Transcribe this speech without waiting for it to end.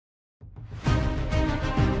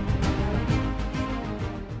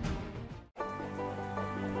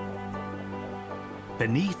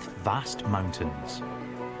Beneath vast mountains,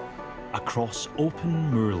 across open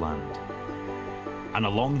moorland, and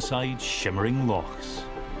alongside shimmering lochs,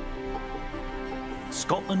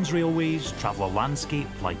 Scotland's railways travel a landscape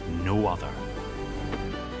like no other.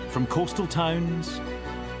 From coastal towns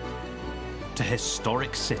to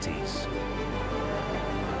historic cities,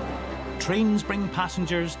 trains bring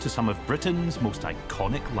passengers to some of Britain's most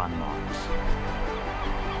iconic landmarks.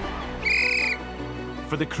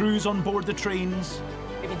 For the crews on board the trains,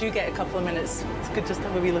 if you do get a couple of minutes, it's good just to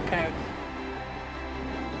have a wee look out.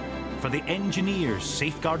 For the engineers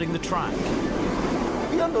safeguarding the track,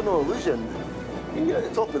 Be under no illusion. When you're at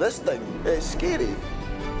the top of this thing, it's scary.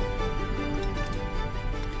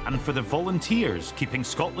 and for the volunteers keeping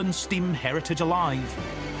Scotland's steam heritage alive.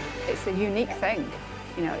 It's a unique thing.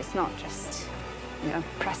 You know, it's not just,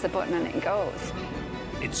 press a button and it goes.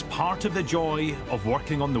 It's part of the joy of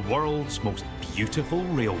working on the world's most beautiful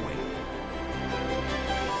railway.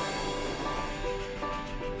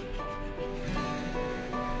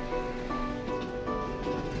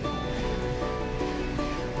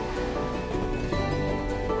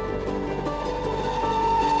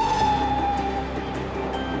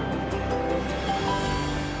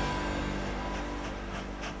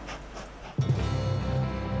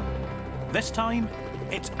 This time,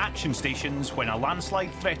 it's action stations when a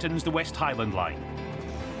landslide threatens the West Highland line.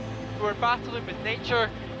 We're battling with nature.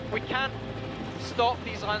 We can't stop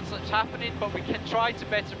these landslides happening, but we can try to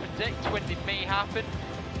better predict when they may happen.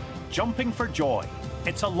 Jumping for joy.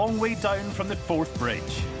 It's a long way down from the Forth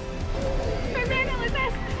Bridge.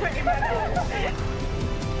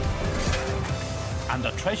 And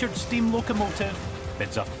a treasured steam locomotive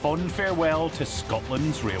bids a fond farewell to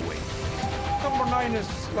Scotland's railway. Number 9 is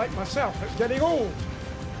like myself, it's getting old.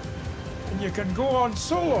 And you can go on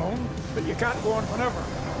so long, but you can't go on forever.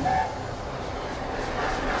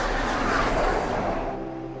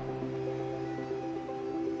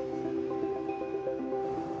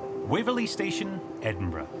 Waverley Station,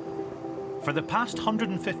 Edinburgh. For the past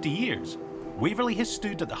 150 years, Waverley has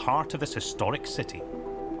stood at the heart of this historic city,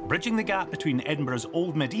 bridging the gap between Edinburgh's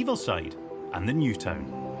old medieval side and the new town.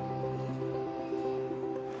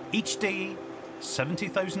 Each day,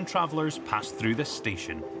 70,000 travellers pass through this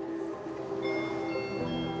station.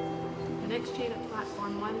 The next train at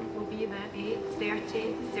platform 1 will be the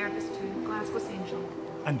 8:30 service to Glasgow Central.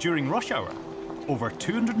 And during rush hour, over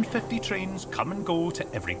 250 trains come and go to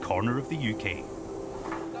every corner of the UK.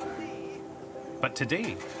 But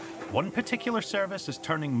today, one particular service is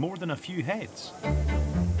turning more than a few heads.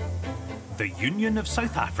 The Union of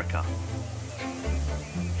South Africa.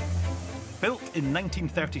 Built in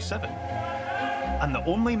 1937, and the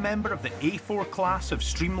only member of the A4 class of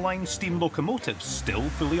streamline steam locomotives still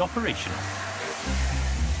fully operational.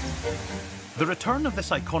 The return of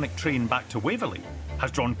this iconic train back to Waverley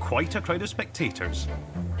has drawn quite a crowd of spectators,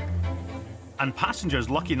 and passengers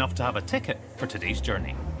lucky enough to have a ticket for today's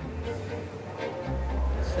journey.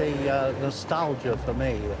 It's the nostalgia for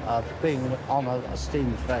me of being on a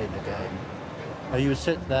steam train again. You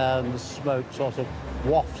sit there and the smoke sort of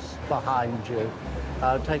wafts behind you.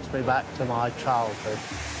 It takes me back to my childhood.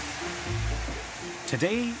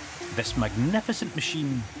 Today, this magnificent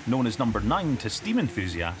machine, known as Number 9 to steam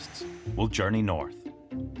enthusiasts, will journey north,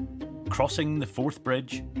 crossing the Forth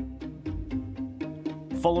Bridge,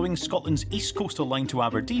 following Scotland's east coastal line to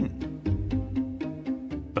Aberdeen,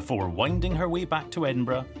 before winding her way back to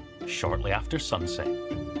Edinburgh shortly after sunset.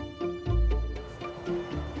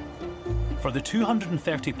 For the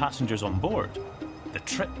 230 passengers on board, the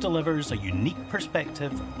trip delivers a unique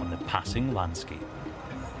perspective on the passing landscape.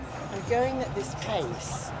 And going at this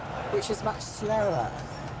pace, which is much slower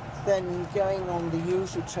than going on the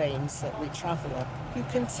usual trains that we travel on, you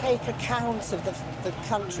can take account of the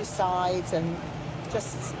countryside and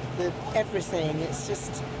just everything. It's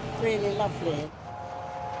just really lovely.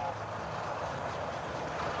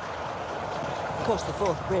 Of course, the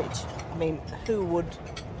Forth Bridge. I mean, who would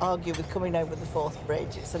argue with coming over the Forth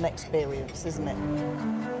Bridge? It's an experience, isn't it?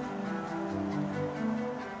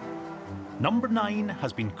 Number 9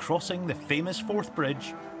 has been crossing the famous Forth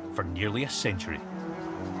Bridge for nearly a century.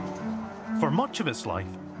 For much of its life,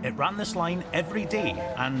 it ran this line every day,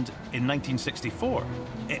 and in 1964,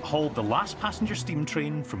 it hauled the last passenger steam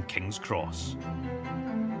train from King's Cross.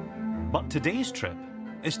 But today's trip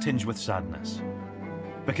is tinged with sadness,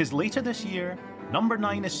 because later this year, Number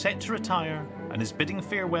 9 is set to retire and is bidding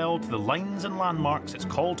farewell to the lines and landmarks it's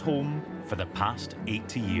called home for the past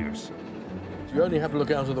 80 years. You only have to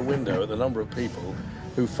look out of the window at the number of people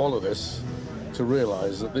who follow this to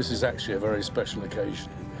realise that this is actually a very special occasion,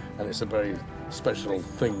 and it's a very special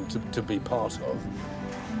thing to be part of.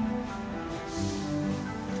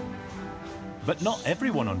 But not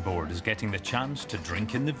everyone on board is getting the chance to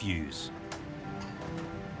drink in the views.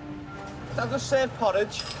 I've just served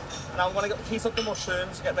porridge, and I'm going to heat up the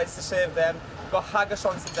mushrooms, get ready to serve them. We've got haggis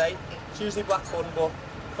on today. It's usually black bun, but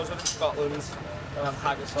because we're in Scotland, we'll have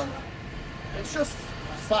haggis on. It's just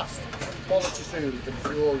fast, quality food and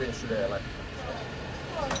glorious, really.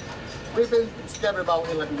 We've been together about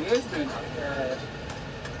 11 years doing that.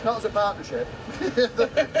 Not as a partnership.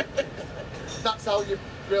 That's how you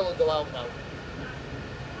grill and go out now.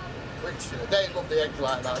 Which, they love the eggs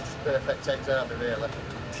like that, just perfect eggs, aren't they, really?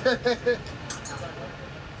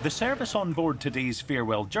 The service on board today's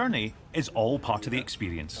farewell journey is all part of the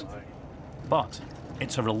experience. But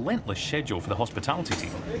it's a relentless schedule for the hospitality team.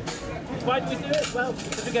 Why do we do it? Well,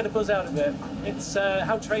 because we get a buzz out of it. It's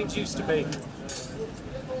how trains used to be.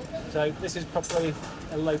 So this is probably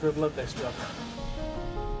a labour of love, this job.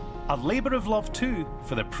 A labour of love too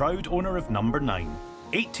for the proud owner of number 9,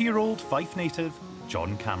 80-year-old Fife native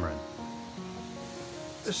John Cameron.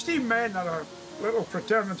 The steam men are a little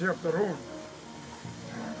fraternity of their own.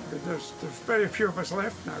 There's very few of us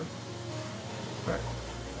left now. But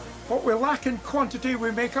what we lack in quantity,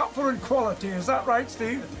 we make up for in quality. Is that right,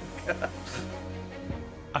 Steve?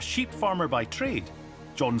 A sheep farmer by trade,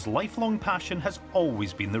 John's lifelong passion has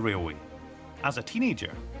always been the railway. As a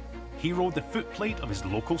teenager, he rode the footplate of his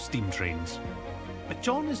local steam trains. But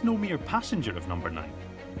John is no mere passenger of number 9.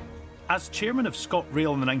 As chairman of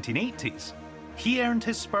ScotRail in the 1980s, he earned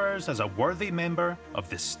his spurs as a worthy member of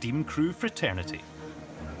the steam crew fraternity.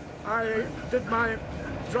 I did my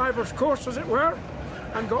driver's course, as it were,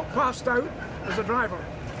 and got passed out as a driver.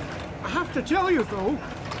 I have to tell you, though,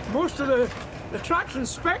 most of the track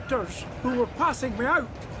inspectors who were passing me out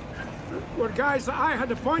were guys that I had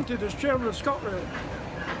appointed as chairman of ScotRail.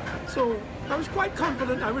 So I was quite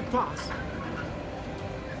confident I would pass.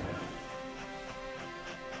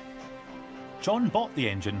 John bought the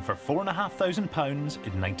engine for £4,500 in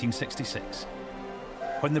 1966,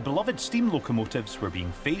 when the beloved steam locomotives were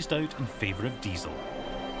being phased out in favour of diesel.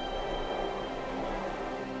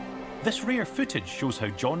 This rare footage shows how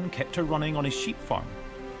John kept her running on his sheep farm,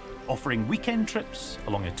 offering weekend trips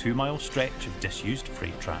along a 2-mile stretch of disused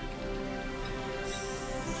freight track.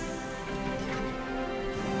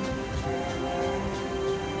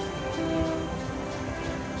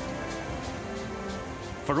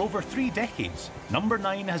 For over 3 decades, number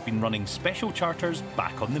 9 has been running special charters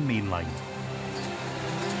back on the main line.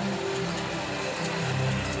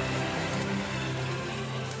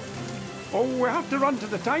 Oh, we have to run to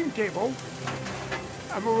the timetable.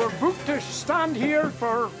 And we were booked to stand here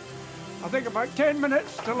for, I think, about 10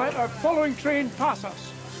 minutes to let a following train pass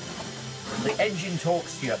us. The engine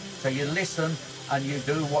talks to you, so you listen and you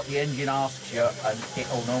do what the engine asks you, and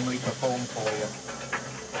it'll normally perform for you.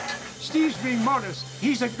 Steve's being modest.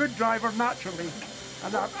 He's a good driver naturally.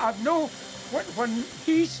 And I've no, when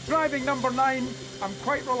he's driving number 9, I'm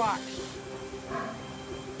quite relaxed.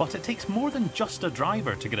 But it takes more than just a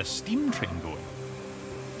driver to get a steam train going.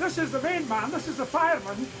 This is the main man, this is the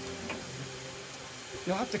fireman.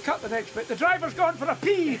 You'll have to cut the next bit. The driver's gone for a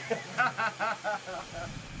pee.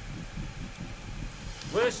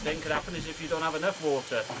 Worst thing could happen is if you don't have enough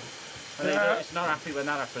water. And it's not happy when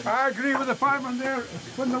that happens. I agree with the fireman there.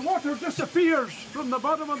 When the water disappears from the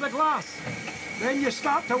bottom of the glass, then you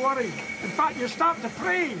start to worry. In fact, you start to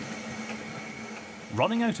pray.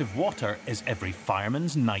 Running out of water is every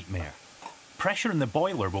fireman's nightmare. Pressure in the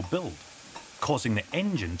boiler will build, causing the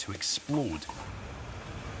engine to explode.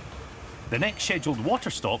 The next scheduled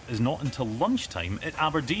water stop is not until lunchtime at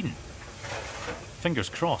Aberdeen. Fingers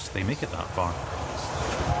crossed they make it that far.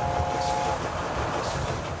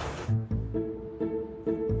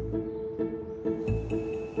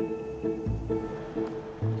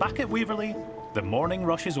 Back at Waverley, the morning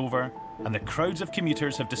rush is over and the crowds of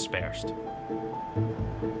commuters have dispersed.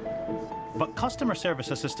 But customer service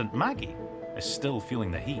assistant Maggie is still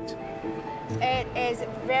feeling the heat. It is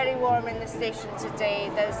very warm in the station today.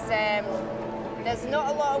 There's not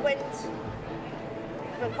a lot of wind.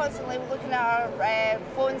 We're constantly looking at our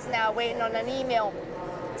phones now, waiting on an email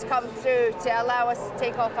to come through to allow us to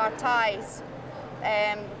take off our ties,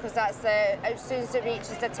 because that's as soon as it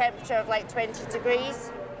reaches a temperature of like 20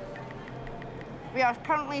 degrees. We are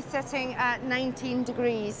currently sitting at 19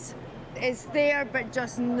 degrees. It's there, but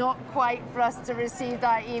just not quite for us to receive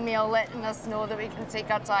that email letting us know that we can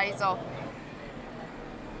take our ties off.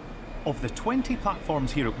 Of the 20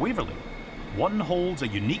 platforms here at Waverley, one holds a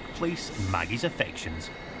unique place in Maggie's affections.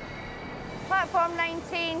 Platform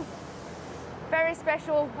 19, very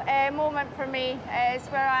special moment for me. It's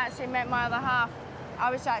where I actually met my other half.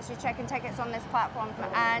 I was actually checking tickets on this platform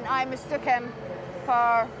and I mistook him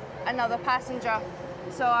for another passenger.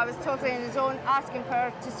 So I was totally in the zone, asking for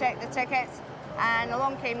her to check the tickets, and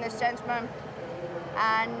along came this gentleman,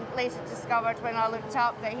 and later discovered when I looked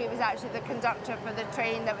up that he was actually the conductor for the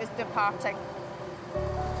train that was departing.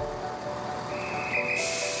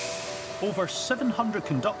 Over 700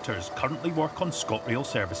 conductors currently work on ScotRail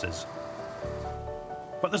services.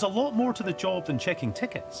 But there's a lot more to the job than checking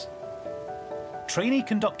tickets. Trainee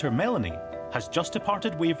conductor Melanie has just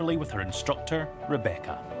departed Waverley with her instructor,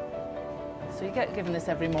 Rebecca. So you get given this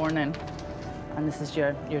every morning, and this is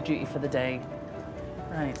your duty for the day.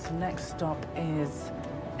 Right, so next stop is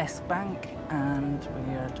S Bank, and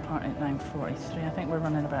we are departing at 9:43. I think we're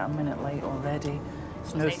running about a minute late already.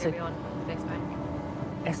 There's no signal.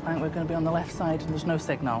 S Bank, we're going to be on the left side, and there's no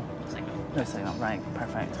signal. No signal, right,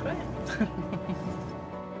 perfect.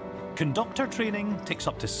 Conductor training takes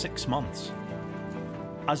up to 6 months.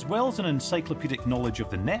 As well as an encyclopedic knowledge of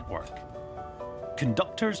the network,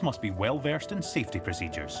 conductors must be well versed in safety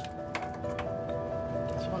procedures.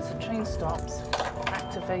 So once the train stops,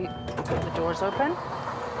 activate, the doors open,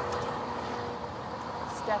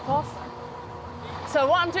 step off. So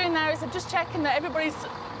what I'm doing now is I'm just checking that everybody's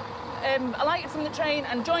alighted from the train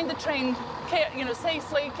and joined the train,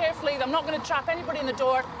 safely, carefully. I'm not going to trap anybody in the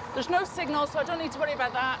door. There's no signal, so I don't need to worry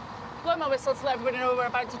about that. Blow my whistle to let everybody know we're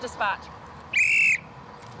about to dispatch.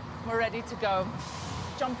 We're ready to go.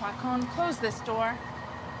 Jump back on, close this door.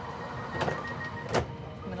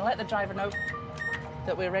 I'm going to let the driver know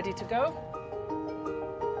that we're ready to go.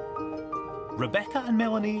 Rebecca and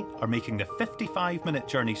Melanie are making the 55-minute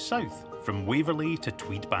journey south from Waverley to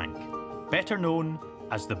Tweed Bank, better known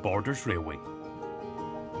as the Borders Railway.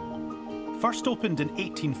 First opened in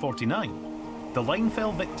 1849, the line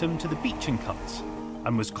fell victim to the beaching cuts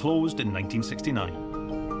and was closed in 1969.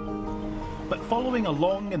 But following a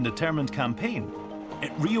long and determined campaign,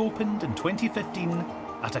 it reopened in 2015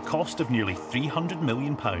 at a cost of nearly £300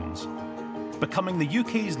 million, becoming the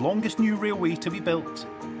UK's longest new railway to be built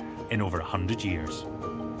in over 100 years.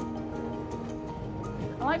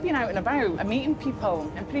 I like being out and about and meeting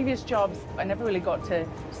people. In previous jobs, I never really got to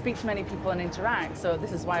speak to many people and interact, so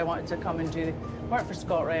this is why I wanted to come and do work for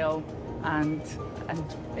ScotRail and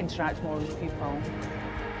interact more with people.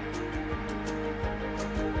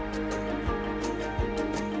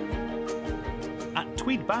 At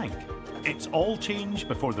Tweed Bank, it's all change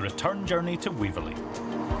before the return journey to Waverley.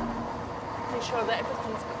 Make sure that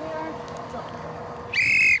everything's clear.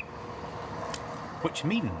 Which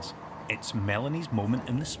means it's Melanie's moment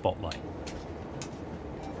in the spotlight.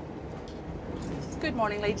 Good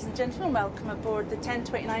morning, ladies and gentlemen. Welcome aboard the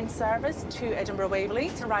 10:29 service to Edinburgh Waverley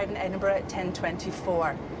to arrive in Edinburgh at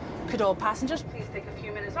 10:24. Could all passengers please take a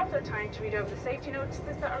few minutes off their time to read over the safety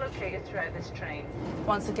notices that are located throughout this train.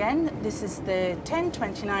 Once again, this is the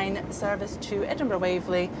 10:29 service to Edinburgh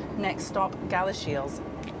Waverley. Next stop, Galashiels.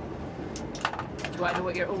 Do I know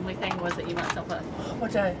what your only thing was that you messed up at?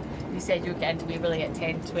 What did I? You said you were getting to Waverley at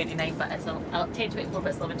 10:29, but it's 10:24,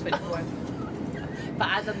 but it's 11:24. But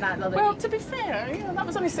other than that, well, to be fair, that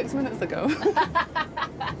was only 6 minutes ago.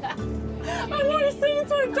 I want to say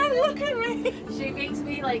to her, don't look at me. She makes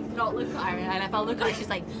me like not look at her, and if I look at her, she's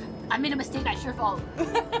like, I made a mistake, that's your fault.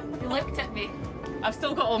 You looked at me. I've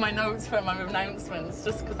still got all my notes for my announcements,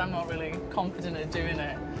 just because I'm not really confident at doing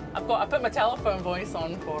it. I put my telephone voice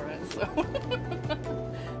on for it, so.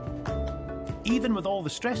 Even with all the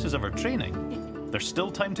stresses of her training, there's still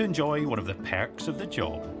time to enjoy one of the perks of the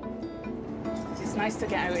job. It's nice to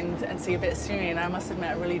get out and see a bit of scenery, and I must admit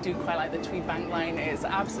I really do quite like the Tweed Bank line. It's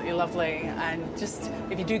absolutely lovely, and just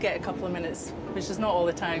if you do get a couple of minutes, which is not all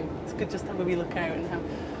the time, it's good just to have a wee look out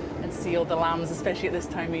and see all the lambs, especially at this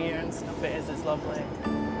time of year and stuff. It's lovely.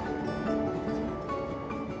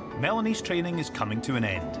 Melanie's training is coming to an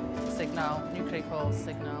end. Signal, New Craig Hall,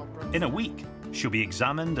 signal. In a week, she'll be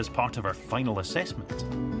examined as part of her final assessment.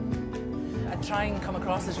 I try and come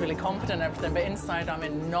across as really confident and everything, but inside I'm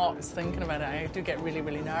in knots thinking about it. I do get really,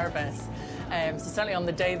 really nervous. So certainly on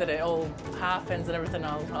the day that it all happens and everything,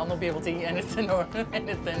 I'll not be able to eat anything or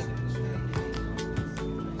anything.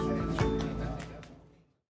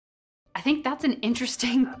 I think that's an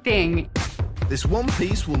interesting thing. This one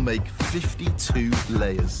piece will make 52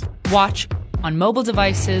 layers. Watch on mobile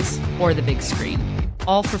devices or the big screen.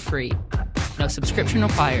 All for free. No subscription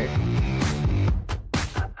required.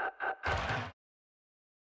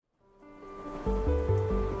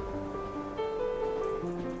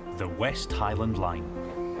 The West Highland Line,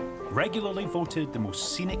 regularly voted the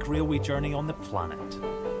most scenic railway journey on the planet,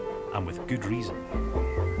 and with good reason.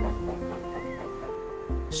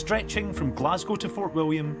 Stretching from Glasgow to Fort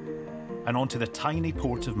William and onto the tiny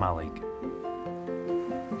port of Mallaig.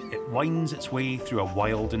 It winds its way through a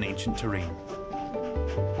wild and ancient terrain.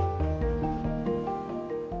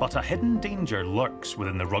 But a hidden danger lurks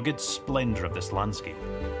within the rugged splendour of this landscape.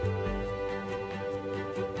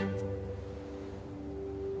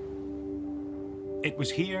 It was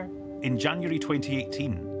here, in January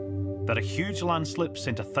 2018, that a huge landslip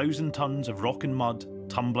sent 1,000 tonnes of rock and mud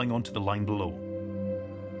tumbling onto the line below.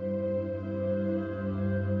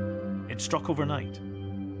 It struck overnight,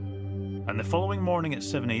 and the following morning at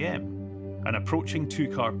 7 AM, an approaching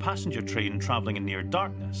two-car passenger train travelling in near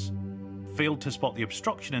darkness failed to spot the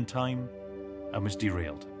obstruction in time and was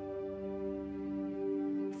derailed.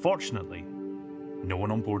 Fortunately, no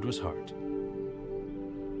one on board was hurt.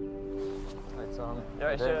 Hi Tom. You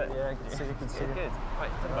alright, Stuart? Yeah, good to see you. Good to see you. Good.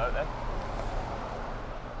 Right, to the boat then.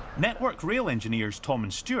 Network rail engineers Tom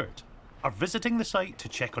and Stuart are visiting the site to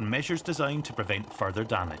check on measures designed to prevent further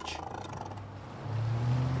damage.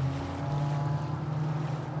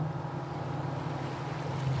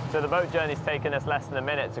 So the boat journey's taken us less than a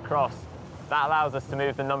minute to cross. That allows us to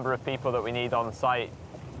move the number of people that we need on site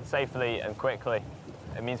safely and quickly.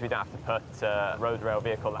 It means we don't have to put a road rail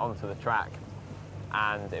vehicle onto the track,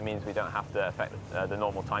 and it means we don't have to affect the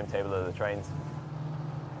normal timetable of the trains.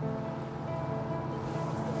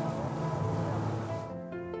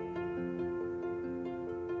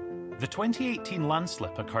 The 2018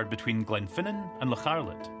 landslip occurred between Glenfinnan and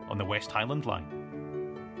Lochharlet on the West Highland line.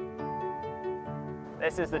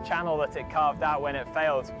 This is the channel that it carved out when it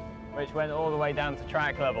failed, which went all the way down to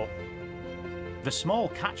track level. The small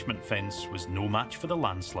catchment fence was no match for the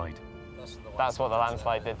landslide. That's what the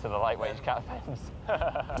landslide did to the lightweight cat fence.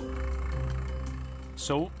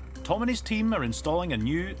 So, Tom and his team are installing a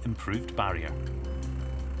new, improved barrier.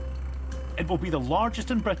 It will be the largest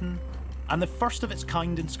in Britain and the first of its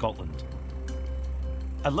kind in Scotland.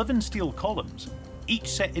 11 steel columns, each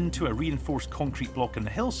set into a reinforced concrete block in the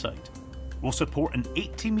hillside, will support an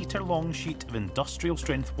 80-metre long sheet of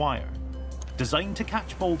industrial-strength wire designed to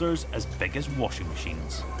catch boulders as big as washing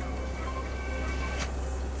machines.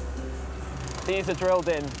 These are drilled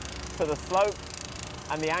in to the slope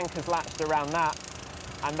and the anchor's latched around that,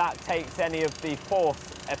 and that takes any of the force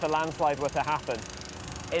if a landslide were to happen.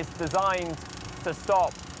 It's designed to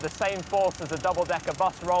stop the same force as a double-decker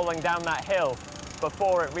bus rolling down that hill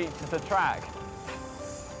before it reaches the track.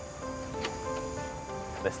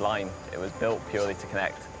 This line, it was built purely to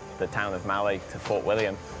connect the town of Mallee to Fort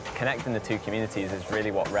William. Connecting the two communities is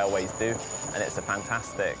really what railways do, and it's a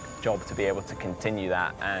fantastic job to be able to continue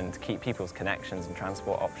that and keep people's connections and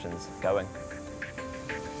transport options going.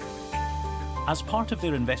 As part of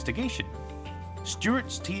their investigation,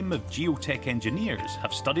 Stuart's team of geotech engineers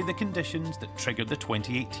have studied the conditions that triggered the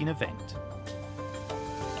 2018 event.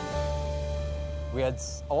 We had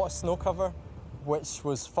a lot of snow cover, which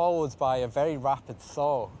was followed by a very rapid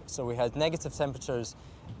thaw. So we had negative temperatures,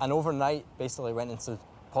 and overnight basically went into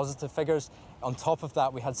positive figures. On top of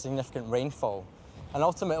that, we had significant rainfall. And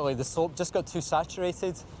ultimately, the slope just got too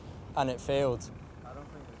saturated and it failed.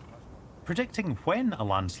 Predicting when a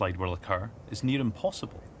landslide will occur is near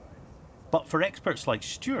impossible. But for experts like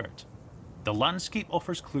Stuart, the landscape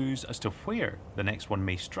offers clues as to where the next one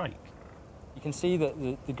may strike. You can see that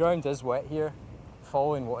the ground is wet here,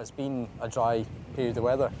 following what has been a dry period of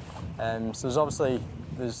weather. So there's obviously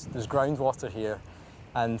there's groundwater here,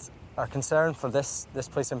 and our concern for this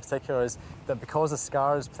place in particular is that because the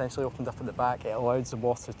scars potentially opened up at the back, it allows the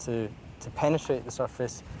water to penetrate the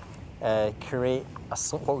surface, create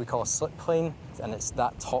what we call a slip plane, and it's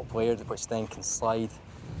that top layer which then can slide,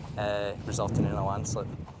 resulting in a landslip.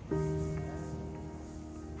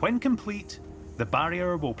 When complete, the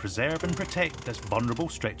barrier will preserve and protect this vulnerable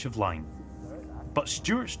stretch of line. But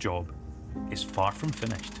Stuart's job is far from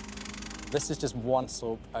finished. This is just one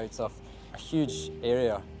slope out of a huge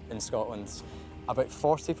area in Scotland. About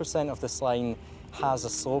 40% of this line has a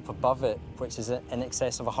slope above it, which is in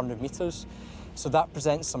excess of 100 metres. So that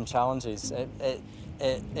presents some challenges.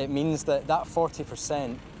 It means that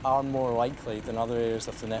 40% are more likely than other areas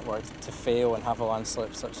of the network to fail and have a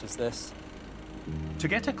landslip such as this. To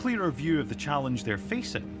get a clearer view of the challenge they're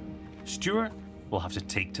facing, Stuart will have to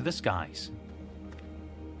take to the skies.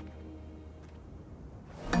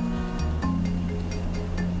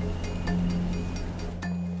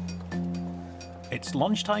 It's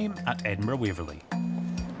lunchtime at Edinburgh Waverley.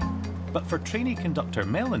 But for trainee conductor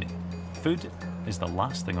Melanie, food is the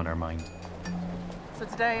last thing on her mind. So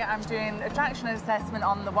today I'm doing a traction assessment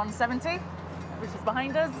on the 170, which is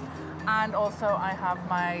behind us, and also I have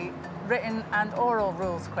my written and oral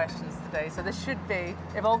rules questions today. So this should be,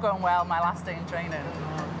 if all going well, my last day in training.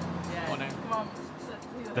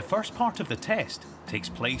 The first part of the test takes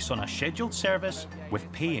place on a scheduled service with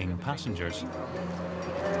paying passengers.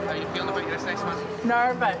 How are you feeling about your assessment?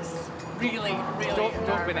 Nervous. Really, really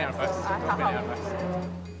Don't be nervous. Don't be nervous.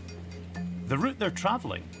 The route they're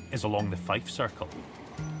travelling is along the Fife Circle,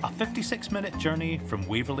 a 56-minute journey from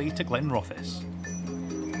Waverley to Glenrothes.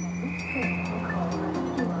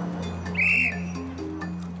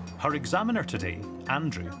 Her examiner today,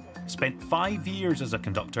 Andrew, spent 5 years as a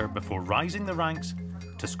conductor before rising the ranks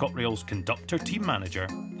to ScotRail's conductor team manager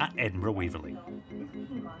at Edinburgh Waverley.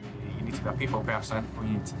 You need to be a people person. We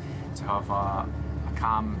need to have a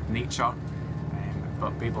calm nature,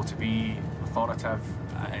 but be able to be authoritative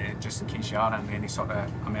just in case you are in any sort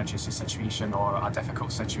of emergency situation or a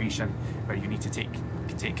difficult situation where you need to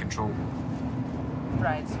take control.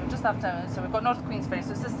 Right, so we just have to, so we've got North Queensferry,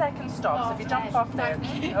 so it's the second stop, so if you jump off there,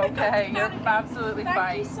 okay, you're absolutely fine.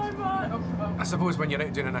 Thank you so much. I suppose when you're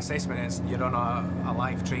out doing an assessment, you're on a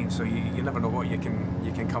live train, so you never know what you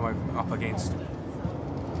can come up against.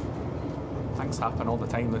 Things happen all the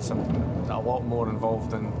time. There's a lot more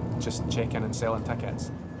involved than just checking and selling tickets.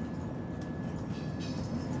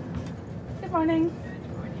 Good morning.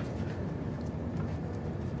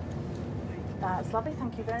 That's lovely,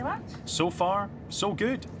 thank you very much. So far, so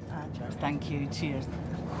good. Cheers, thank you, cheers.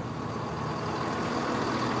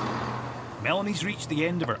 Melanie's reached the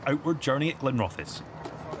end of her outward journey at Glenrothes.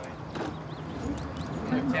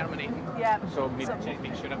 Terminating. Yeah. So make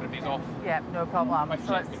sure everybody's off. Yeah, no problem.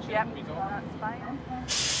 So Make it's, sure yep, everybody's off. that's fine.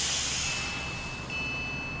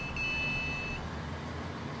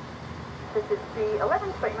 This is the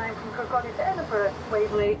 11:29 from Kirkcaldy to Edinburgh,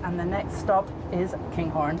 Waverley, and the next stop is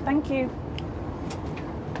Kinghorn. Thank you.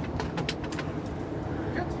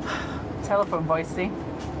 Telephone voice, see?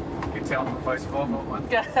 Good telephone voice for that one.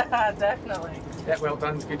 Definitely. Yeah, well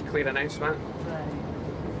done. Good, clear announcement.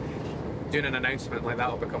 Right. Doing an announcement like that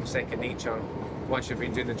will become second nature once you've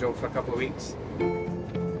been doing the job for a couple of weeks.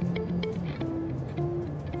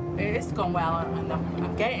 It's gone well, and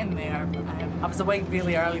I'm getting there. I was awake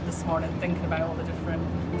really early this morning thinking about all the different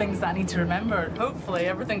things that I need to remember. Hopefully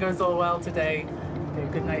everything goes all well today. Get a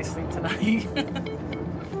good night's sleep tonight.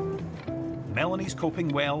 Melanie's coping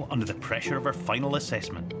well under the pressure of her final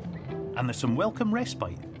assessment, and there's some welcome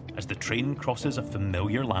respite as the train crosses a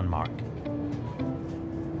familiar landmark.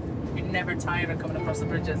 You're never tired of coming across the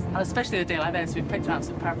bridges, and especially a day like this. We've picked an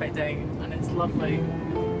absolute perfect day, and it's lovely.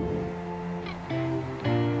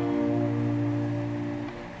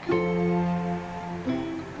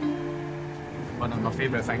 One of my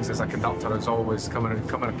favourite things as a conductor is always coming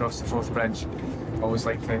across the Forth Bridge. Always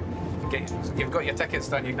like to get. If you've got your tickets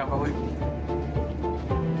done, you can have a look.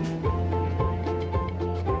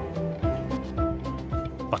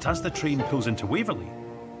 But as the train pulls into Waverley,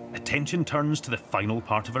 attention turns to the final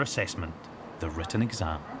part of her assessment, the written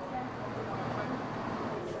exam.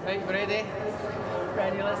 Right, ready?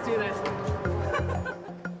 Ready, let's do this.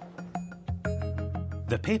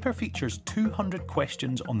 The paper features 200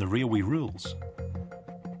 questions on the railway rules.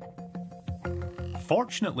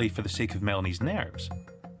 Fortunately for the sake of Melanie's nerves,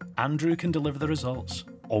 Andrew can deliver the results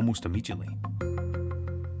almost immediately.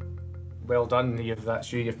 Well done,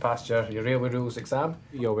 that's you, you've passed your railway rules exam.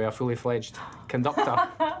 You'll be a fully fledged conductor.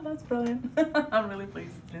 That's brilliant. I'm really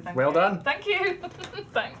pleased. Thank Well you. done. Thank you.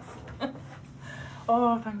 Thanks.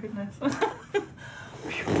 Oh, thank goodness.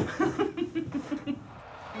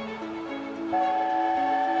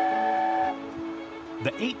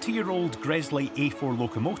 The 80-year-old Gresley A4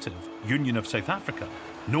 locomotive, Union of South Africa,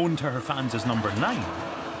 known to her fans as Number 9,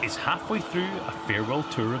 is halfway through a farewell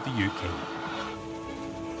tour of the UK.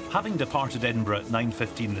 Having departed Edinburgh at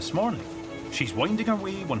 9:15 this morning, she's winding her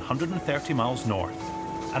way 130 miles north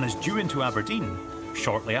and is due into Aberdeen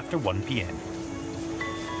shortly after 1 p.m.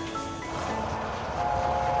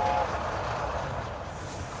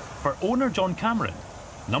 For owner John Cameron,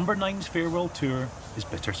 Number 9's farewell tour is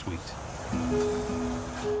bittersweet.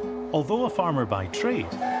 Although a farmer by trade,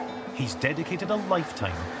 he's dedicated a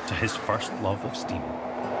lifetime to his first love of steam.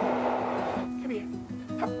 Come here.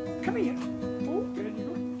 Come here. Oh, there you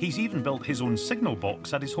go. He's even built his own signal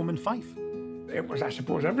box at his home in Fife. It was, I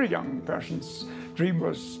suppose, every young person's dream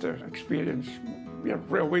was to experience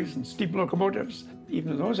railways and steam locomotives.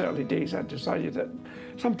 Even in those early days, I decided that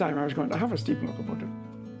sometime I was going to have a steam locomotive.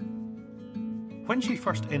 When she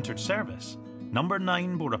first entered service, Number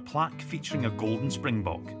 9 bore a plaque featuring a golden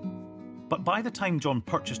springbok. But by the time John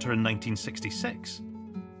purchased her in 1966,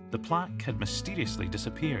 the plaque had mysteriously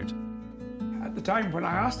disappeared. At the time when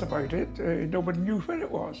I asked about it, nobody knew where it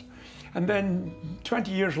was. And then 20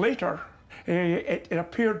 years later, it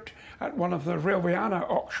appeared at one of the Railwayana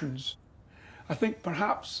auctions. I think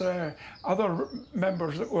perhaps other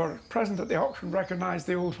members that were present at the auction recognised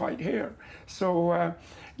the old white hare, so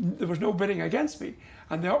there was no bidding against me.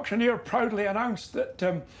 And the auctioneer proudly announced that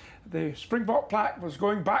the Springbok plaque was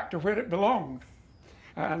going back to where it belonged.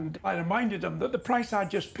 And I reminded him that the price I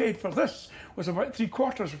just paid for this was about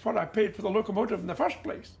 3/4 of what I paid for the locomotive in the first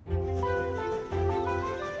place.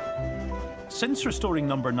 Since restoring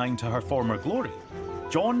number 9 to her former glory,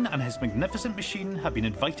 John and his magnificent machine have been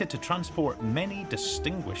invited to transport many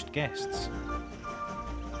distinguished guests.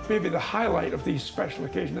 Maybe the highlight of these special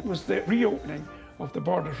occasions was the reopening of the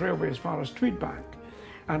Borders Railway as far as Tweedbank.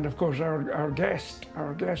 And of course our guest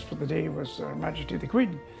for the day was Her Majesty the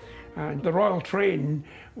Queen. And the royal train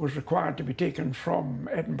was required to be taken from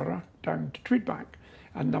Edinburgh down to Tweedbank.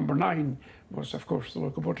 And number 9 was, of course, the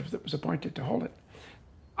locomotive that was appointed to haul it.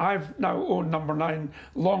 I've now owned number 9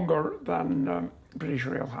 longer than British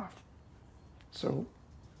Rail have. So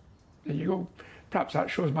there you go. Perhaps that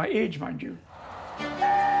shows my age, mind you.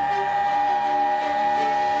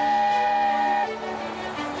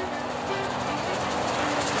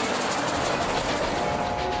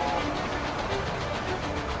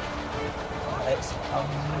 It's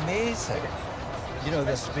amazing. You know,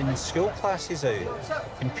 there's been school classes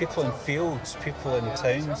out, and people in fields, people in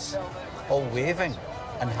towns, all waving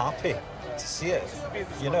and happy to see it.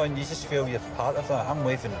 You know, and you just feel you're part of that. I'm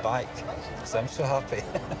waving back because I'm so happy.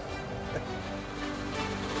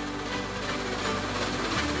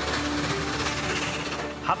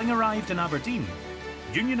 Having arrived in Aberdeen,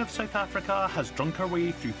 Union of South Africa has drunk her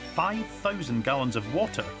way through 5,000 gallons of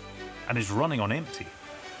water and is running on empty.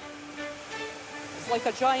 It's like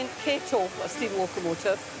a giant kettle, a steam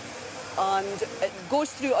locomotive, and it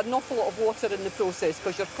goes through an awful lot of water in the process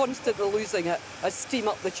because you're constantly losing it as steam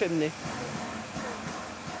up the chimney.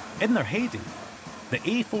 In their heyday, the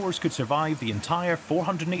A4s could survive the entire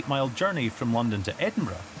 408-mile journey from London to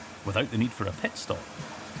Edinburgh without the need for a pit stop,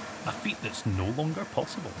 a feat that's no longer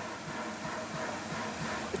possible.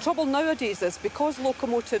 The trouble nowadays is because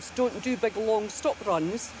locomotives don't do big long stop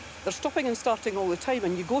runs, they're stopping and starting all the time,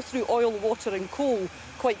 and you go through oil, water and coal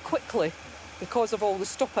quite quickly because of all the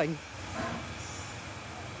stopping.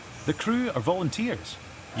 The crew are volunteers,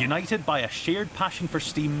 united by a shared passion for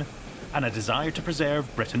steam and a desire to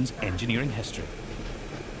preserve Britain's engineering history.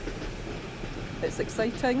 It's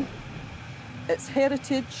exciting, it's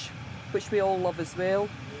heritage, which we all love as well.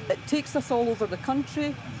 It takes us all over the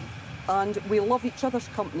country, and we love each other's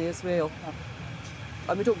company as well.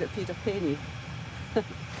 And we don't get paid a penny.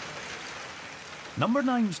 Number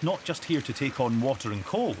 9's not just here to take on water and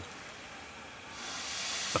coal.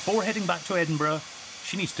 Before heading back to Edinburgh,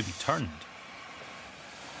 she needs to be turned.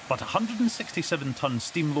 But a 167-ton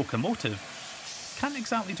steam locomotive can't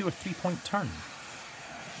exactly do a 3-point turn.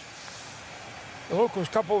 The loco's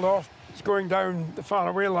coupled off. It's going down the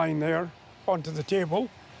faraway line there onto the table.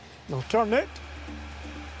 They'll turn it,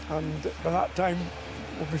 and by that time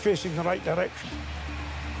we'll be facing the right direction.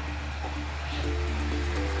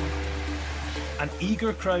 An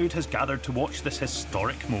eager crowd has gathered to watch this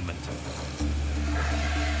historic moment.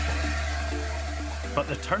 But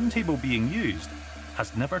the turntable being used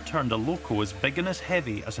has never turned a loco as big and as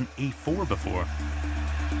heavy as an A4 before.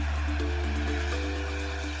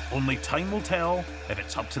 Only time will tell if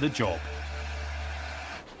it's up to the job.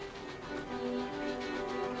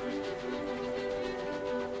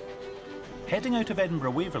 Heading out of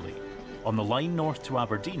Edinburgh Waverley, on the line north to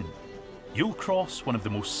Aberdeen, you'll cross one of the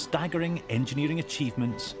most staggering engineering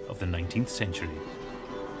achievements of the 19th century,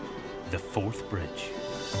 the Forth Bridge.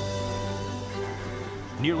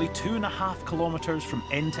 Nearly 2.5 kilometres from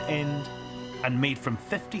end to end, and made from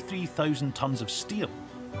 53,000 tonnes of steel,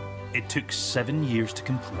 it took 7 years to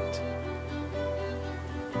complete.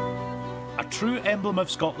 A true emblem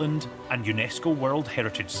of Scotland and UNESCO World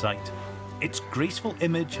Heritage Site, its graceful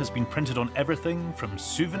image has been printed on everything from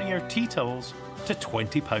souvenir tea towels to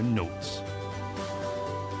 £20 notes.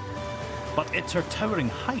 But it's her towering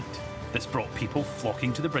height that's brought people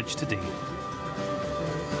flocking to the bridge today.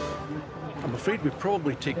 I'm afraid we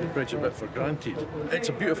probably take the bridge a bit for granted. It's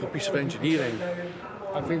a beautiful piece of engineering.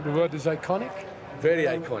 I think the word is iconic. Very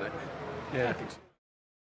iconic. Yeah.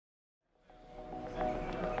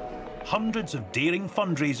 Hundreds of daring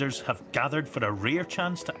fundraisers have gathered for a rare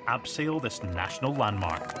chance to abseil this national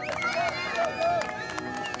landmark.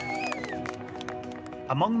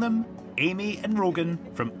 Among them, Amy and Rogan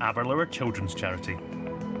from Aberlour Children's Charity.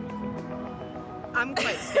 I'm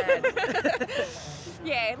quite scared.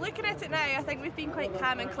 Yeah, looking at it now, I think we've been quite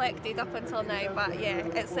calm and collected up until now, but yeah,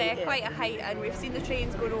 it's quite a height and we've seen the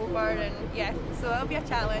trains going over and yeah, so it'll be a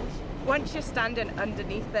challenge. once you're standing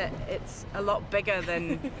underneath it, it's a lot bigger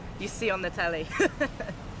than you see on the telly.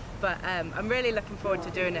 But I'm really looking forward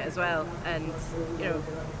to doing it as well, and you know,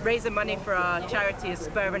 raising money for our charity is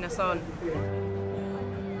spurring us on.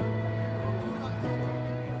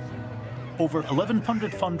 Over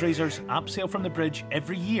 1,100 fundraisers abseil from the bridge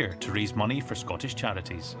every year to raise money for Scottish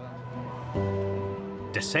charities.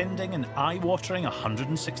 Descending an eye-watering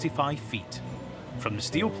 165 feet, from the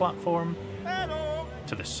steel platform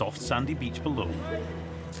to the soft sandy beach below.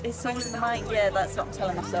 It's something in the mind, yeah, that's what I'm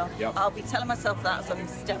telling myself. Yep. I'll be telling myself that as I'm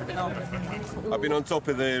stepping on. I've been on top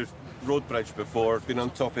of the road bridge before, been on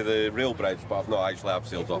top of the rail bridge, but I've not actually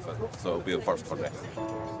abseiled off it, so it'll be the first for me.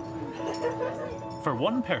 For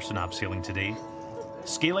one person abseiling today,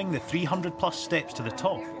 scaling the 300+ steps to the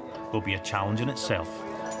top will be a challenge in itself.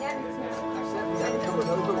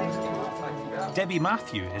 Debbie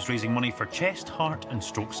Matthew is raising money for Chest, Heart and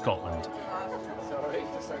Stroke Scotland.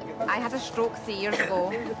 I had a stroke 3 years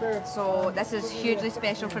ago, so this is hugely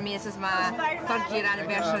special for me. This is my 3rd year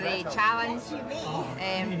anniversary challenge.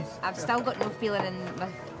 I've still got no feeling in my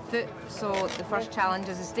foot, so the first challenge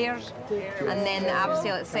is the stairs and then the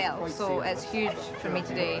abseil itself, so it's huge for me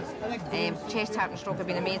today. Chest, Heart and Stroke have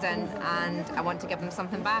been amazing and I want to give them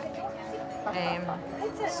something back.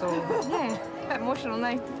 So yeah, a bit emotional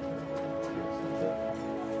now.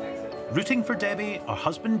 Rooting for Debbie are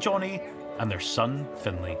husband Johnny and their son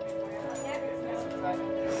Finlay.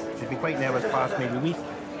 She's been quite nervous past maybe a week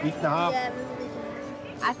and a half.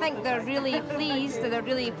 I think they're really pleased, they're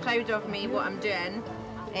really proud of me, what I'm doing.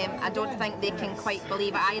 I don't think they can quite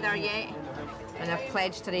believe it either yet. And I've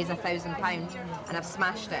pledged to raise £1,000 and I've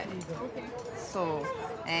smashed it. So,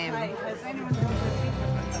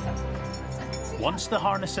 once the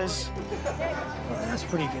harnesses that's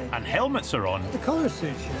pretty good. and helmets are on, The colour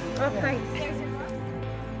suits you.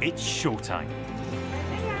 it's showtime.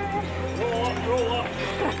 Roll up, roll up.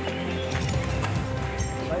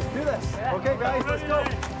 Let's do this. Okay, guys, let's go.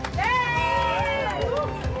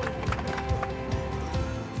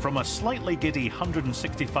 From a slightly giddy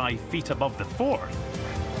 165 feet above the Forth,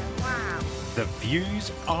 wow, the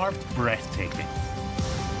views are breathtaking.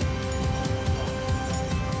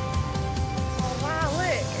 Oh wow,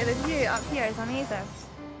 look, the view up here is amazing.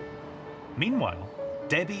 Meanwhile,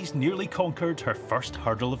 Debbie's nearly conquered her first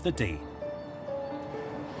hurdle of the day.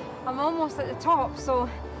 I'm almost at the top, so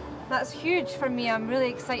that's huge for me. I'm really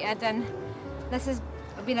excited and this has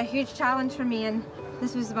been a huge challenge for me and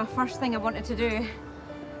this was my first thing I wanted to do.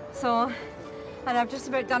 So, and I've just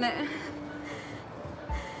about done it.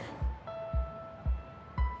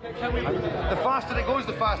 The faster it goes,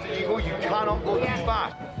 the faster you go. You cannot go too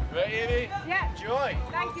fast. Right, Amy? Yeah. Joy.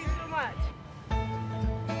 Thank you so much.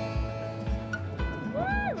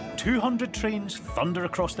 200 trains thunder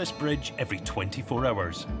across this bridge every 24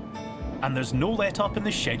 hours. And there's no let up in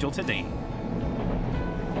the schedule today.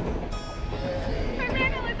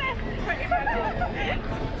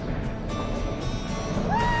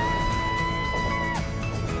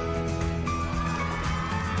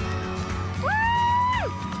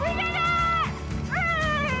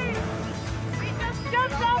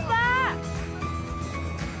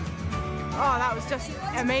 Oh, that was just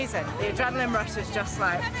amazing. The adrenaline rush is just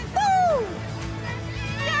like, woo!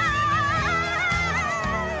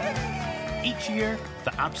 Each year, the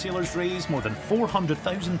abseilers raise more than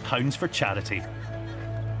 £400,000 for charity.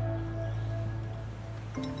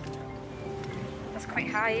 That's quite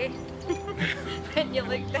high, eh? When you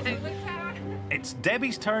look down. It's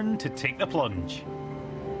Debbie's turn to take the plunge.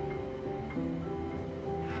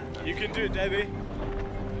 You can do it, Debbie.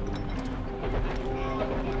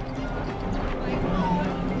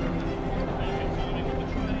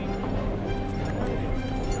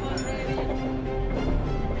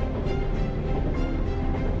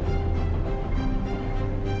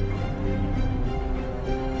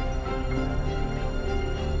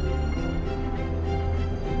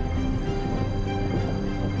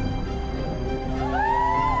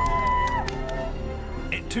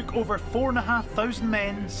 It took over 4,500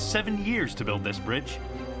 men 7 years to build this bridge,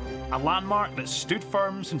 a landmark that's stood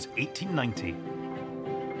firm since 1890.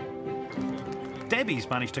 Debbie's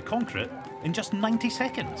managed to conquer it in just 90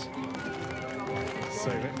 seconds.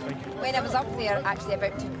 When I was up there, actually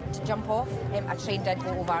about to jump off, a train did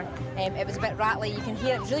go over. It was a bit rattly, you can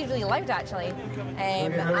hear it, was really, really loud actually.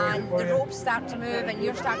 And the ropes start to move and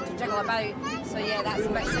you're starting to jiggle about. So yeah, that's a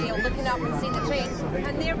bit surreal, looking up and seeing the train.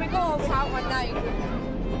 And there we go, part one now.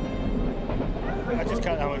 I just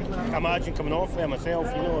can't imagine coming off there myself,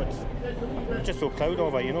 you know, it's just so proud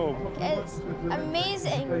of it, you know. It's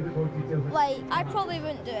amazing. Like, I probably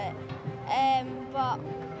wouldn't do it, but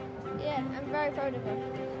yeah, I'm very proud of her.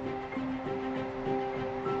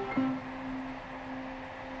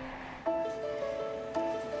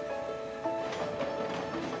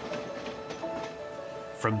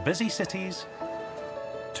 From busy cities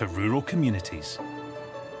to rural communities.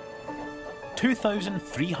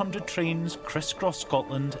 2,300 trains crisscross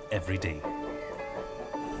Scotland every day,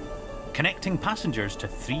 connecting passengers to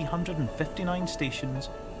 359 stations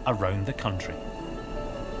around the country.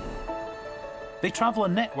 They travel a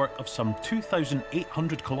network of some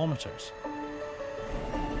 2,800 kilometres,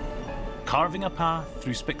 carving a path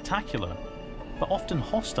through spectacular but often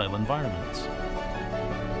hostile environments.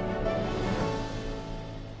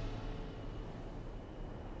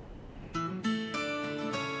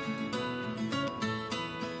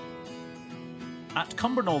 At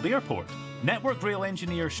Cumbernauld Airport, Network Rail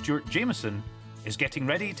engineer Stuart Jameson is getting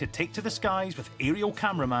ready to take to the skies with aerial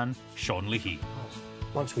cameraman Sean Leahy.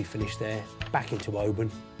 Once we finish there, back into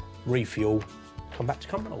Oban, refuel, come back to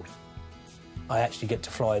Cumbernauld. I actually get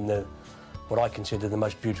to fly in what I consider the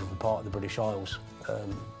most beautiful part of the British Isles,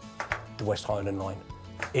 the West Highland line.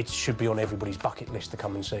 It should be on everybody's bucket list to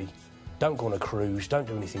come and see. Don't go on a cruise, don't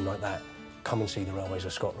do anything like that. Come and see the Railways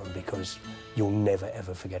of Scotland because you'll never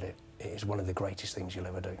ever forget it. It is one of the greatest things you'll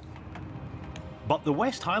ever do. But the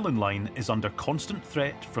West Highland line is under constant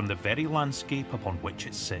threat from the very landscape upon which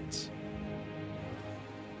it sits.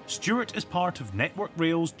 Stuart is part of Network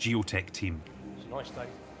Rail's geotech team, It's a nice day.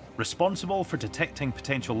 responsible for detecting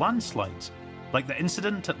potential landslides, like the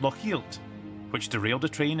incident at Lochielt, which derailed a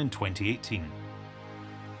train in 2018.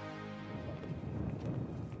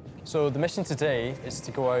 So the mission today is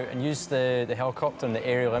to go out and use the helicopter and the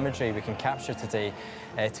aerial imagery we can capture today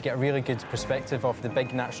to get a really good perspective of the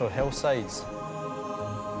big natural hillsides.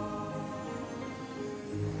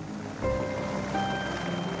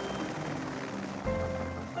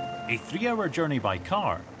 A 3-hour journey by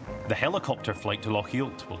car, the helicopter flight to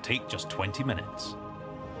Lochielt will take just 20 minutes.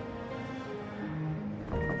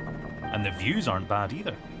 And the views aren't bad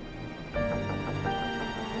either.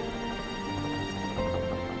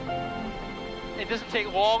 It doesn't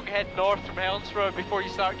take long heading north from Helensburgh before you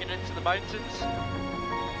start getting into the mountains.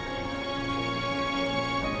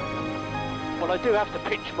 Well, I do have to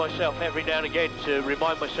pinch myself every now and again to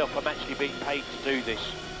remind myself I'm actually being paid to do this,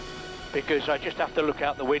 because I just have to look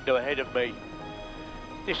out the window ahead of me.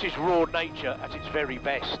 This is raw nature at its very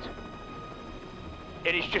best.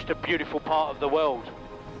 It is just a beautiful part of the world.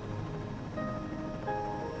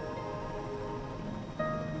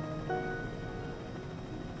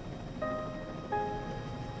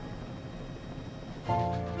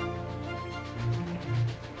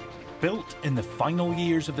 Built in the final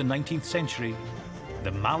years of the 19th century,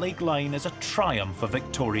 the Mallaig Line is a triumph of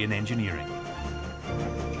Victorian engineering.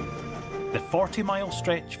 The 40-mile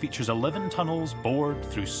stretch features 11 tunnels bored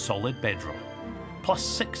through solid bedrock, plus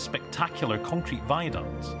 6 spectacular concrete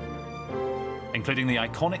viaducts, including the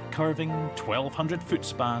iconic curving 1,200-foot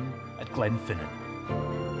span at Glenfinnan.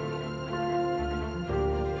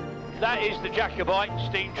 That is the Jacobite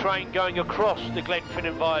steam train going across the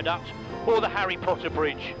Glenfinnan Viaduct, or the Harry Potter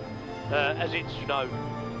Bridge, as it's known.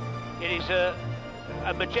 It is a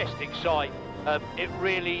majestic sight. It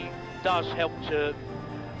really does help to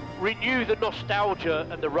renew the nostalgia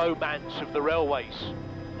and the romance of the railways.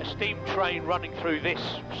 A steam train running through this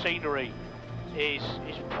scenery is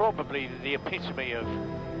probably the epitome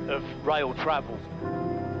of rail travel.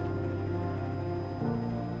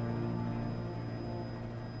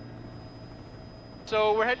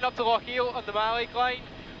 So we're heading up to Lochielt on the Mallaig Line.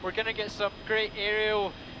 We're going to get some great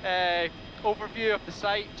aerial overview of the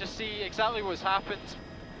site, just see exactly what's happened.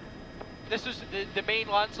 This was the main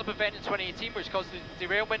landslip event in 2018, which caused the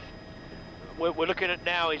derailment. What we're looking at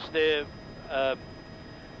now is the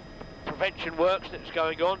prevention works that's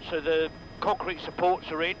going on, so the concrete supports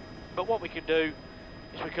are in, but what we can do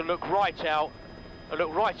is we can look right out and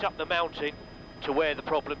look right up the mountain to where the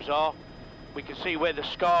problems are. We can see where the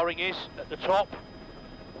scarring is at the top,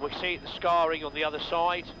 and we see the scarring on the other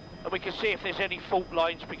side, and we can see if there's any fault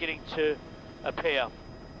lines beginning to appear.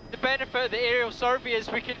 The benefit of the aerial survey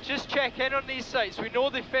is we can just check in on these sites. We know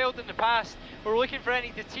they failed in the past. We're looking for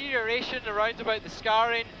any deterioration around about the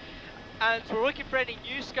scarring, and we're looking for any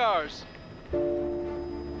new scars.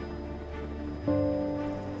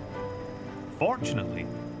 Fortunately,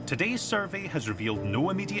 today's survey has revealed no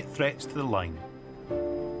immediate threats to the line.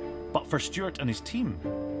 But for Stuart and his team,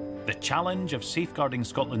 the challenge of safeguarding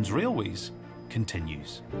Scotland's railways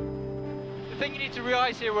continues. The thing you need to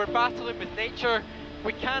realise here, we're battling with nature.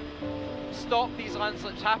 We can't stop these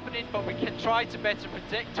landslips happening, but we can try to better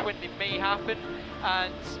predict when they may happen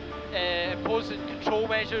and impose control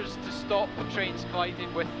measures to stop trains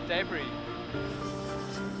colliding with debris.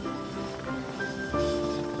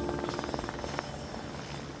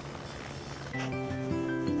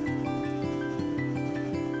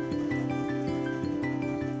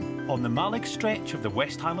 On the Malig stretch of the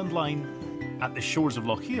West Highland line, at the shores of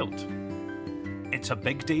Lochield, it's a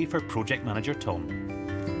big day for project manager Tom.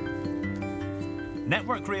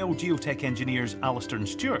 Network Rail geotech engineers Alistair and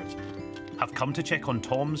Stuart have come to check on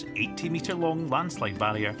Tom's 80-metre-long landslide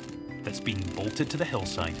barrier that's been bolted to the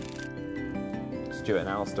hillside. Stuart and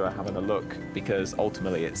Alistair are having a look because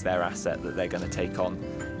ultimately it's their asset that they're going to take on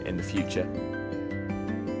in the future.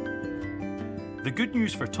 The good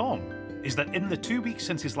news for Tom is that in the 2 weeks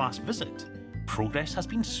since his last visit, progress has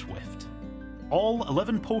been swift. All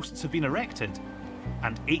 11 posts have been erected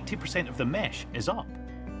and 80% of the mesh is up.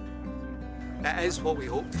 It is what we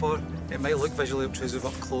hoped for. It might look visually obtrusive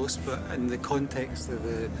up close, but in the context of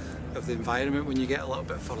the environment, when you get a little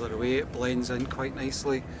bit further away, it blends in quite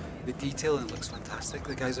nicely. The detailing looks fantastic.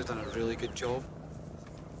 The guys have done a really good job.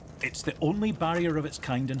 It's the only barrier of its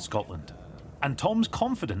kind in Scotland, and Tom's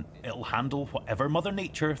confident it'll handle whatever Mother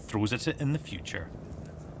Nature throws at it in the future.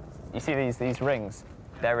 You see these rings?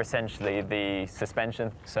 They're essentially the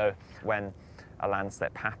suspension. So when a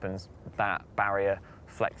landslip happens, that barrier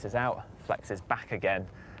flexes out, flexes back again,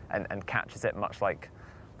 and catches it, much like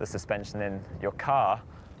the suspension in your car.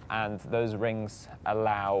 And those rings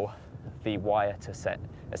allow the wire to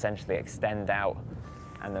essentially extend out,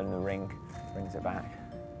 and then the ring brings it back.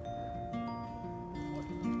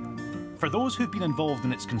 For those who've been involved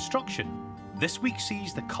in its construction, this week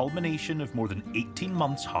sees the culmination of more than 18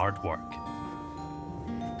 months' hard work.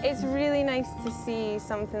 It's really nice to see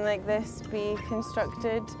something like this be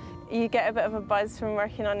constructed. You get a bit of a buzz from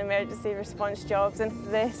working on emergency response jobs, and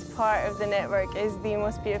this part of the network is the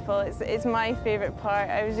most beautiful. It's my favourite part.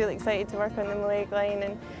 I was really excited to work on the Malig line,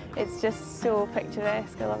 and it's just so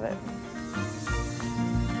picturesque. I love it.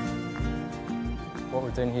 What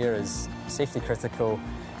we're doing here is safety critical.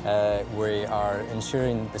 We are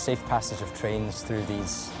ensuring the safe passage of trains through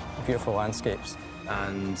these beautiful landscapes.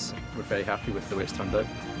 And we're very happy with the way it's turned out.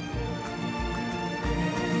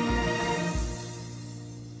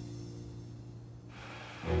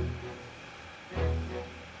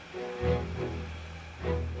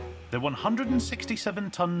 The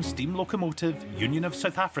 167-ton steam locomotive Union of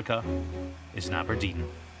South Africa is in Aberdeen,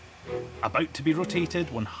 about to be rotated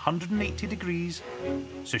 180 degrees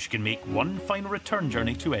so she can make one final return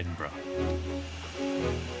journey to Edinburgh.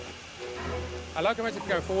 A locomotive can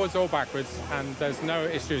go forwards or backwards, and there's no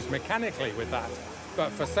issues mechanically with that.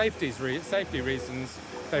 But for safety reasons,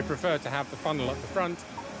 they prefer to have the funnel at the front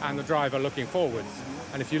and the driver looking forwards.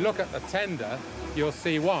 And if you look at the tender, you'll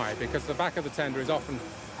see why, because the back of the tender is often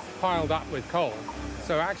piled up with coal.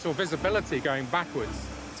 So actual visibility going backwards,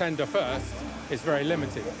 tender first, is very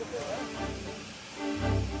limited.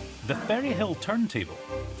 The Ferry Hill turntable,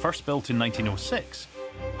 first built in 1906,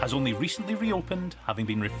 has only recently reopened, having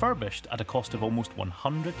been refurbished at a cost of almost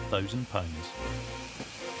 £100,000.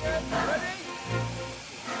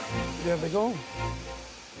 There they go.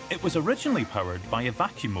 It was originally powered by a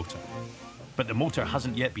vacuum motor, but the motor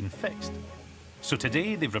hasn't yet been fixed. So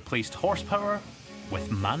today they've replaced horsepower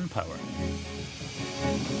with manpower.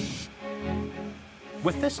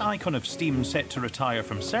 With this icon of steam set to retire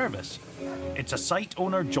from service, it's a site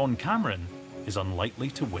owner John Cameron is unlikely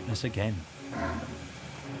to witness again.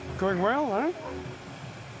 Going well, eh?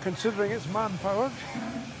 Considering it's man-powered.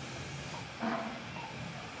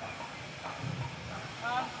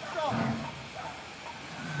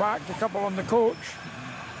 Backed a couple on the coach,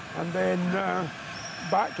 and then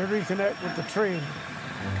back to reconnect with the train.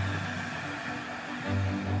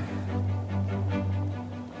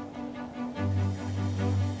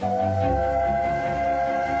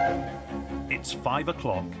 It's 5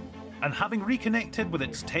 o'clock, and having reconnected with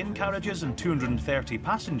its 10 carriages and 230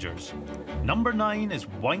 passengers, number 9 is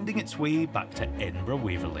winding its way back to Edinburgh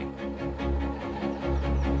Waverley.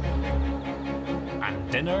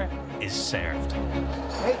 And dinner is served.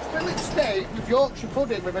 It's fillet steak with Yorkshire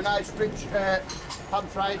pudding with a nice rich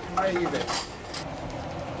pan-fried gravy.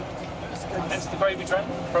 That's the gravy train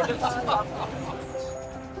product.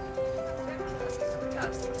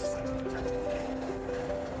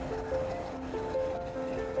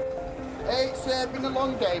 It's been a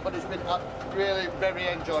long day, but it's been really very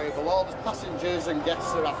enjoyable. All the passengers and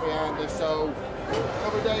guests are happy behind us, so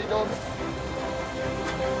another day done.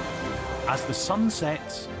 As the sun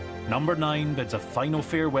sets, number 9 bids a final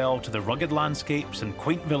farewell to the rugged landscapes and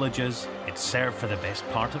quaint villages it served for the best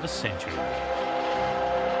part of a century.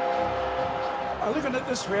 I look at it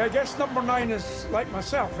this way, I guess number 9 is like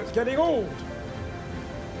myself, it's getting old.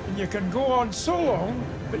 And you can go on so long,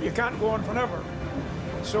 but you can't go on forever.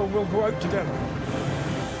 So we'll go out together.